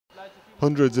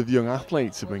Hundreds of young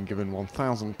athletes have been given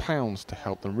 £1,000 to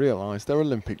help them realise their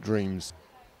Olympic dreams.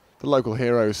 The Local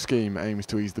Heroes scheme aims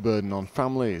to ease the burden on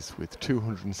families, with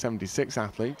 276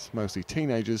 athletes, mostly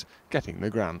teenagers, getting the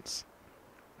grants.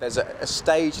 There's a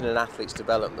stage in an athlete's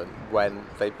development when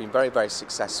they've been very, very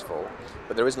successful,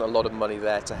 but there isn't a lot of money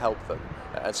there to help them.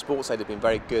 And SportsAid have been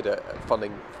very good at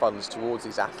funding funds towards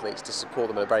these athletes to support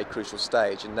them at a very crucial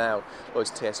stage. And now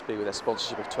Lloyds TSB, with their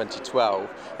sponsorship of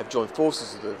 2012, have joined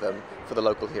forces with them for the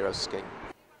Local Heroes scheme.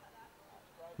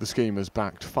 The scheme has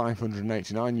backed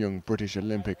 589 young British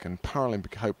Olympic and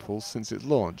Paralympic hopefuls since its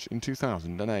launch in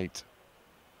 2008.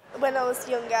 When I was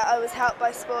younger, I was helped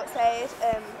by SportsAid,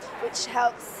 which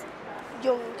helps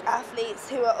young athletes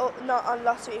who are not on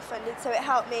lottery funded. So it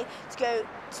helped me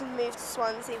to move to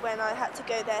Swansea when I had to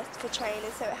go there for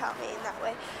training. So it helped me in that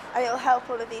way, and it will help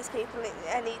all of these people in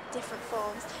any different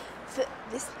forms. For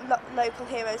this Local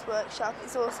Heroes workshop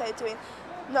is also doing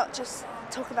not just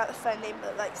talking about the funding,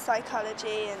 but like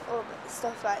psychology and all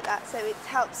stuff like that. So it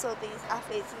helps all these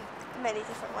athletes in many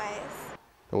different ways.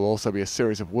 There will also be a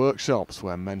series of workshops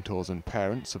where mentors and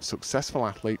parents of successful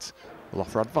athletes will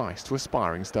offer advice to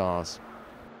aspiring stars.